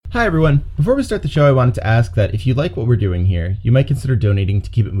Hi everyone. Before we start the show, I wanted to ask that if you like what we're doing here, you might consider donating to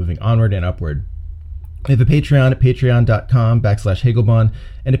keep it moving onward and upward. We have a Patreon at patreon.com/Hagelbon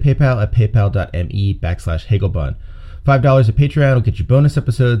and a PayPal at paypal.me/Hagelbon. $5 a Patreon will get you bonus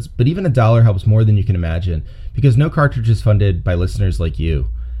episodes, but even $1 helps more than you can imagine, because No Cartridge is funded by listeners like you.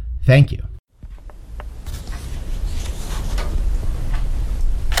 Thank you.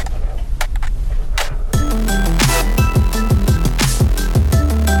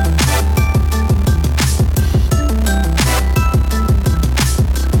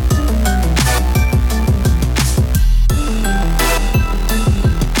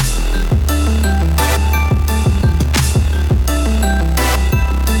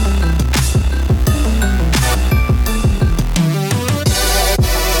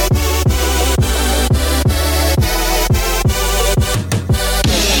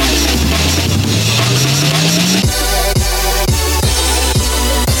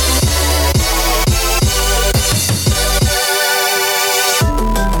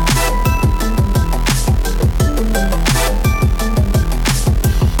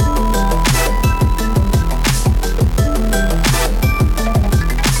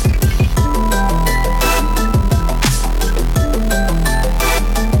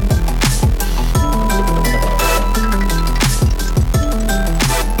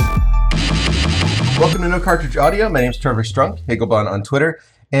 Welcome to No Cartridge Audio. My name is Trevor Strunk, Hagelbon on Twitter,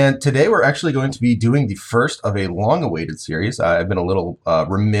 and today we're actually going to be doing the first of a long-awaited series. I've been a little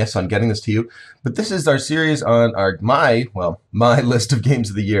remiss on getting this to you, but this is our series on my list of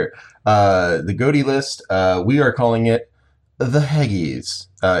games of the year. The GOTY list, we are calling it The Heggies.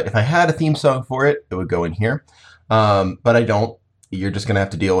 If I had a theme song for it, it would go in here, but I don't. You're just going to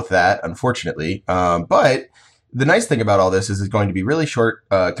have to deal with that, unfortunately. But the nice thing about all this is it's going to be really short,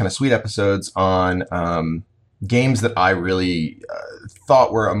 kind of sweet episodes on games that I really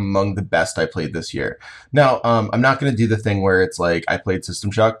thought were among the best I played this year. Now, I'm not going to do the thing where it's like, I played System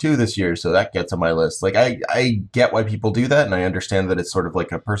Shock 2 this year, so that gets on my list. Like, I get why people do that, and I understand that it's sort of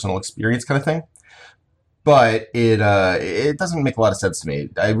like a personal experience kind of thing. But it doesn't make a lot of sense to me.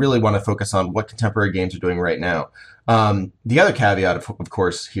 I really want to focus on what contemporary games are doing right now. The other caveat, of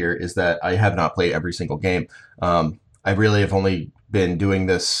course, here is that I have not played every single game. I really have only been doing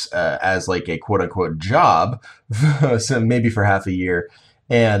this as like a quote-unquote job, so maybe for half a year.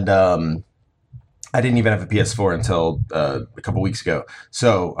 And I didn't even have a PS4 until a couple weeks ago.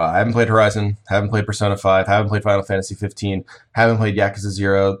 So I haven't played Horizon, haven't played Persona 5, haven't played Final Fantasy 15, haven't played Yakuza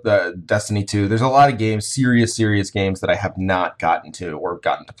 0, Destiny 2. There's a lot of games, serious games that I have not gotten to or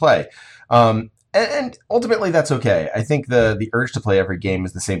gotten to play. And ultimately, that's okay. I think the urge to play every game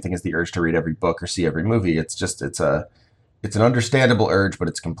is the same thing as the urge to read every book or see every movie. It's an understandable urge, but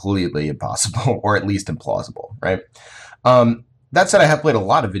it's completely impossible, or at least implausible, right? That said, I have played a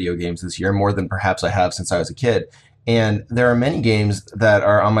lot of video games this year, more than perhaps I have since I was a kid. And there are many games that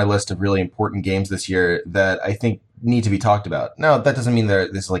are on my list of really important games this year that I think need to be talked about. Now, that doesn't mean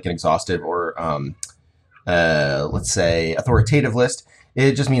that this is like an exhaustive or, let's say, authoritative list.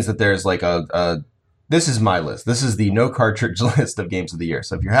 It just means that there's like this is my list. This is the No Cartridge list of games of the year.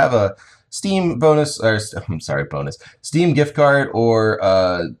 So if you have a Steam Steam gift card or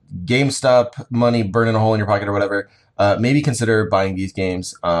GameStop money burning a hole in your pocket or whatever, maybe consider buying these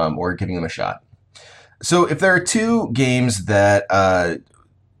games or giving them a shot. So if there are two games that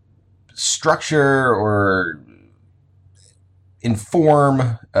structure or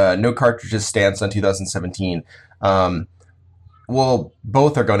inform No Cartridge's stance on 2017, well,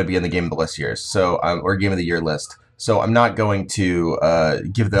 both are going to be in the Game of the List years, so or Game of the Year list. So I'm not going to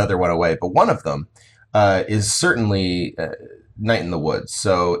give the other one away, but one of them is certainly Night in the Woods.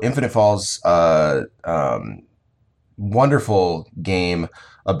 So Infinite Falls, wonderful game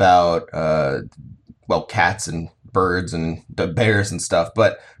about cats and birds and bears and stuff,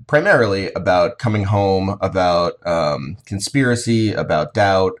 but primarily about coming home, about conspiracy, about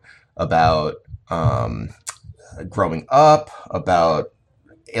doubt, about growing up, about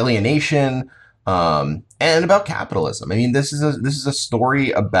alienation, and about capitalism. I mean, this is a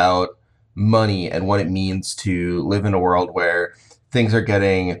story about money and what it means to live in a world where things are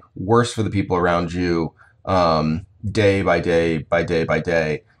getting worse for the people around you, day by day by day by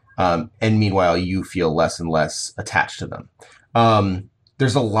day, and meanwhile you feel less and less attached to them.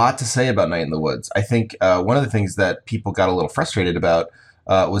 There's a lot to say about Night in the Woods. I think one of the things that people got a little frustrated about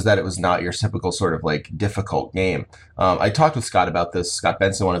was that it was not your typical sort of like difficult game. I talked with Scott about this. Scott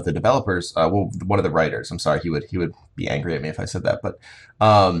Benson, one of the developers, one of the writers. I'm sorry, he would be angry at me if I said that, but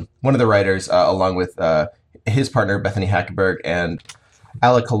one of the writers, along with his partner Bethany Hackenberg and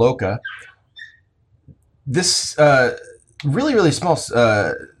Alec Kaloka. This really small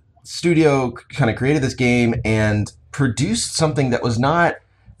studio kind of created this game and produced something that was not,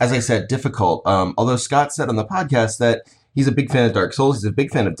 as I said, difficult. Although Scott said on the podcast that he's a big fan of Dark Souls, he's a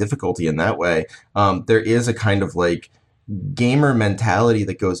big fan of difficulty in that way. There is a kind of like gamer mentality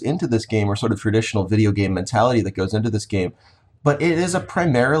that goes into this game, or sort of traditional video game mentality that goes into this game. But it is a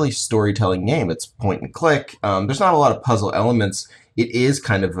primarily storytelling game. It's point and click. There's not a lot of puzzle elements. It is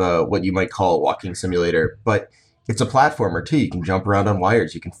kind of what you might call a walking simulator, but it's a platformer too. You can jump around on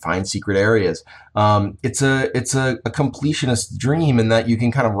wires. You can find secret areas. It's a completionist dream in that you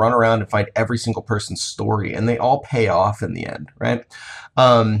can kind of run around and find every single person's story, and they all pay off in the end, right?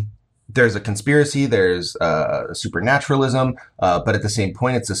 There's a conspiracy. There's supernaturalism, but at the same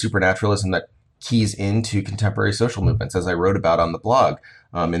point, it's a supernaturalism that keys into contemporary social movements, as I wrote about on the blog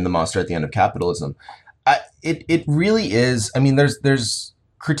in The Monster at the End of Capitalism. It really is. I mean, there's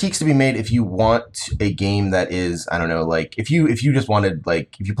critiques to be made if you want a game that is, I don't know, like if you just wanted,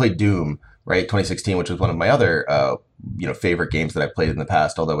 like if you played Doom, right, 2016, which was one of my other favorite games that I played in the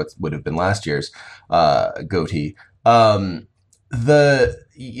past, although it would have been last year's GOTY.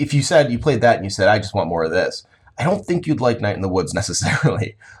 If you said you played that and you said I just want more of this, I don't think you'd like Night in the Woods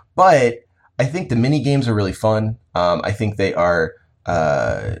necessarily, but I think the mini games are really fun. I think they are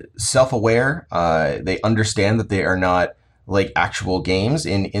self-aware. They understand that they are not like actual games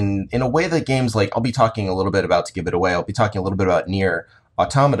in a way that games like, I'll be talking a little bit about, to give it away, I'll be talking a little bit about Nier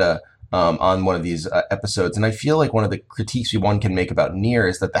Automata on one of these episodes. And I feel like one of the critiques one can make about Nier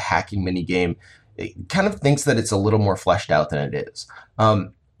is that the hacking mini game, it kind of thinks that it's a little more fleshed out than it is.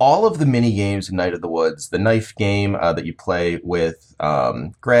 All of the mini games in Night of the Woods, the knife game that you play with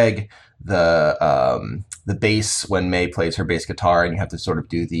Greg, the bass when May plays her bass guitar and you have to sort of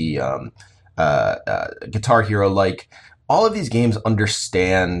do the Guitar Hero, like all of these games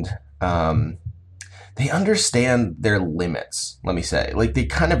understand, they understand their limits, let me say. Like they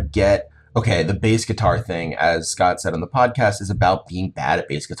kind of get, okay, the bass guitar thing, as Scott said on the podcast, is about being bad at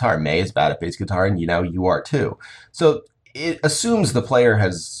bass guitar. May is bad at bass guitar, and you are too. So it assumes the player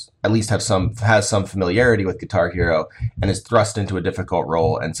has at least has some familiarity with Guitar Hero and is thrust into a difficult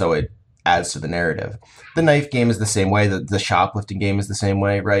role, and so it adds to the narrative. The knife game is the same way. The shoplifting game is the same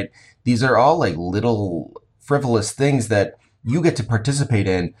way, right? These are all like little frivolous things that you get to participate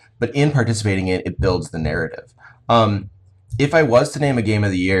in, but in participating in it builds the narrative. If I was to name a game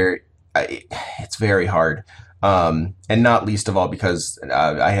of the year, it's very hard. And not least of all because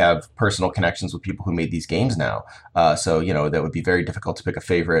I have personal connections with people who made these games now. So, that would be very difficult to pick a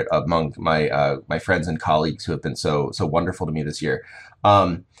favorite among my friends and colleagues who have been so wonderful to me this year.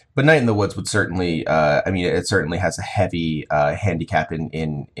 But Night in the Woods would certainly, it certainly has a heavy handicap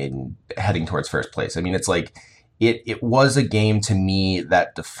in heading towards first place. I mean, it's like, it was a game to me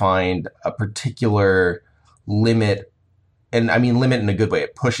that defined a particular limit, and I mean limit in a good way.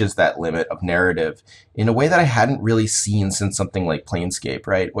 It pushes that limit of narrative in a way that I hadn't really seen since something like Planescape,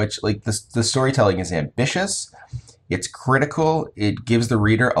 right? Which, like, the storytelling is ambitious, it's critical, it gives the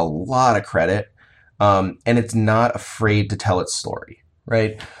reader a lot of credit, and it's not afraid to tell its story,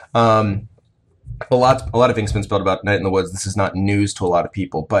 right? A lot of things been spelled about Night in the Woods. This is not news to a lot of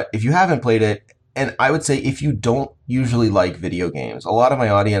people, but if you haven't played it, and I would say if you don't usually like video games, a lot of my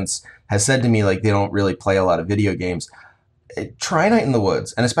audience has said to me like they don't really play a lot of video games. Try Night in the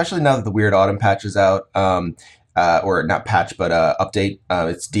Woods, and especially now that the Weird Autumn patch is out, or not patch, but update.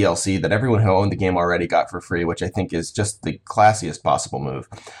 It's DLC that everyone who owned the game already got for free, which I think is just the classiest possible move.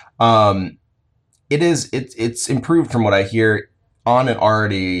 It's improved from what I hear on an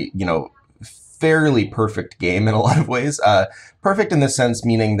already, fairly perfect game in a lot of ways. Perfect in the sense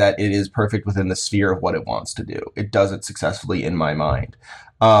meaning that it is perfect within the sphere of what it wants to do. It does it successfully in my mind.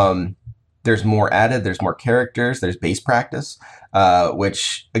 There's more added, there's more characters, there's bass practice,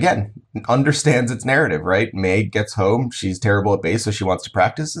 which, again, understands its narrative, right? May gets home, she's terrible at bass, so she wants to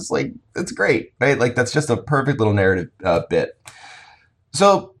practice. It's like, it's great, right? Like, that's just a perfect little narrative bit.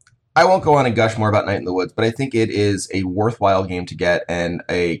 So, I won't go on and gush more about Night in the Woods, but I think it is a worthwhile game to get and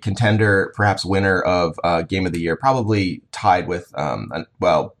a contender, perhaps winner of Game of the Year, probably tied with,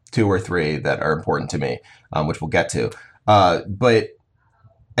 two or three that are important to me, which we'll get to. But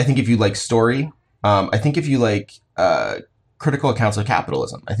I think if you like story, I think if you like critical accounts of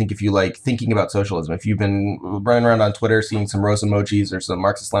capitalism, I think if you like thinking about socialism, if you've been running around on Twitter seeing some rose emojis or some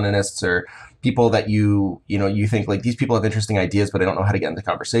Marxist-Leninists or people that you think like these people have interesting ideas, but I don't know how to get into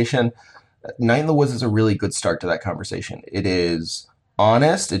conversation, Night in the Woods is a really good start to that conversation. It is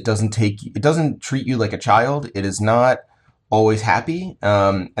honest. It doesn't treat you like a child. It is not always happy.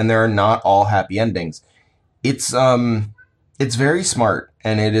 And there are not all happy endings. It's very smart,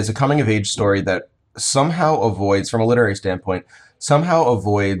 and it is a coming of age story that somehow avoids, from a literary standpoint, somehow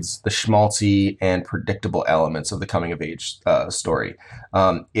avoids the schmaltzy and predictable elements of the coming of age story.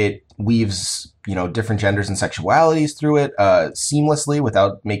 It weaves, different genders and sexualities through it seamlessly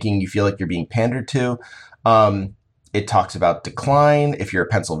without making you feel like you're being pandered to. It talks about decline. If you're a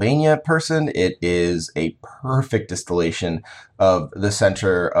Pennsylvania person, it is a perfect distillation of the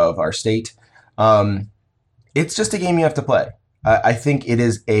center of our state. It's just a game you have to play. I think it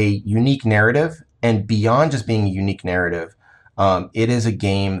is a unique narrative, and beyond just being a unique narrative, it is a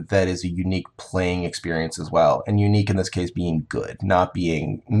game that is a unique playing experience as well. And unique in this case being good, not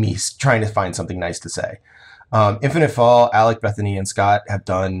being me trying to find something nice to say. Infinite Fall, Alec, Bethany, and Scott have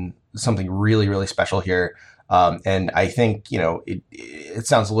done something really, really special here. And I think, it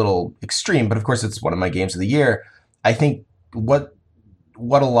sounds a little extreme, but of course it's one of my games of the year. I think what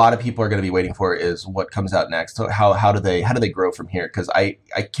a lot of people are going to be waiting for is what comes out next. So how do they grow from here? Because I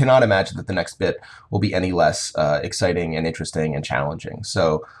cannot imagine that the next bit will be any less exciting and interesting and challenging.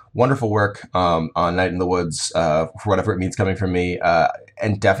 So wonderful work on Night in the Woods, for whatever it means coming from me,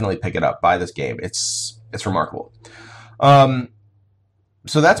 and definitely pick it up. Buy this game. It's remarkable.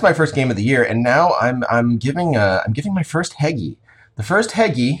 So that's my first game of the year, and now I'm giving my first Heggy. The first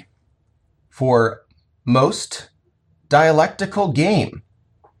Heggy for most dialectical game.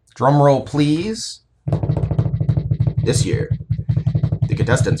 Drum roll, please. This year, the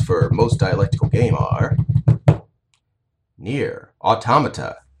contestants for most dialectical game are Nier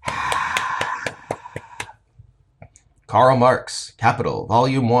Automata, Karl Marx, Capital,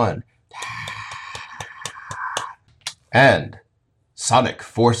 Volume 1, and Sonic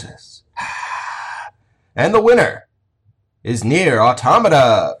Forces. And the winner is Nier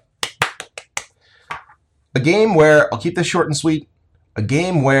Automata. A game where, I'll keep this short and sweet, a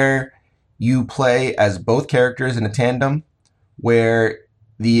game where you play as both characters in a tandem, where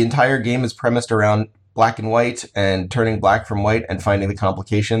the entire game is premised around black and white and turning black from white and finding the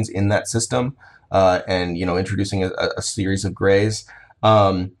complications in that system, and introducing a series of grays.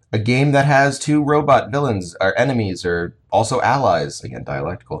 A game that has two robot villains, or enemies, or also allies, again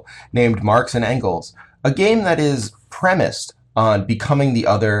dialectical, named Marx and Engels. A game that is premised on becoming the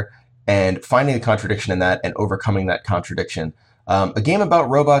other and finding the contradiction in that and overcoming that contradiction. A game about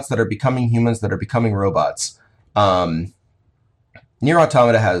robots that are becoming humans that are becoming robots. Nier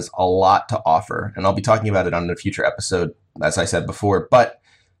Automata has a lot to offer, and I'll be talking about it on a future episode, as I said before. But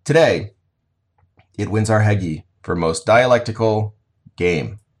today, it wins our Heggy for most dialectical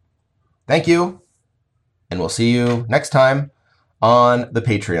game. Thank you, and we'll see you next time on the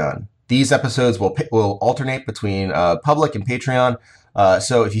Patreon. These episodes will alternate between public and Patreon.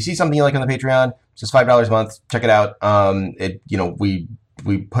 So if you see something you like on the Patreon, it's just $5 a month. Check it out.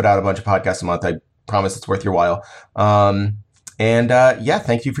 We put out a bunch of podcasts a month. I promise it's worth your while.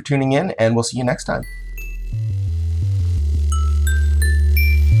 Thank you for tuning in, and we'll see you next time.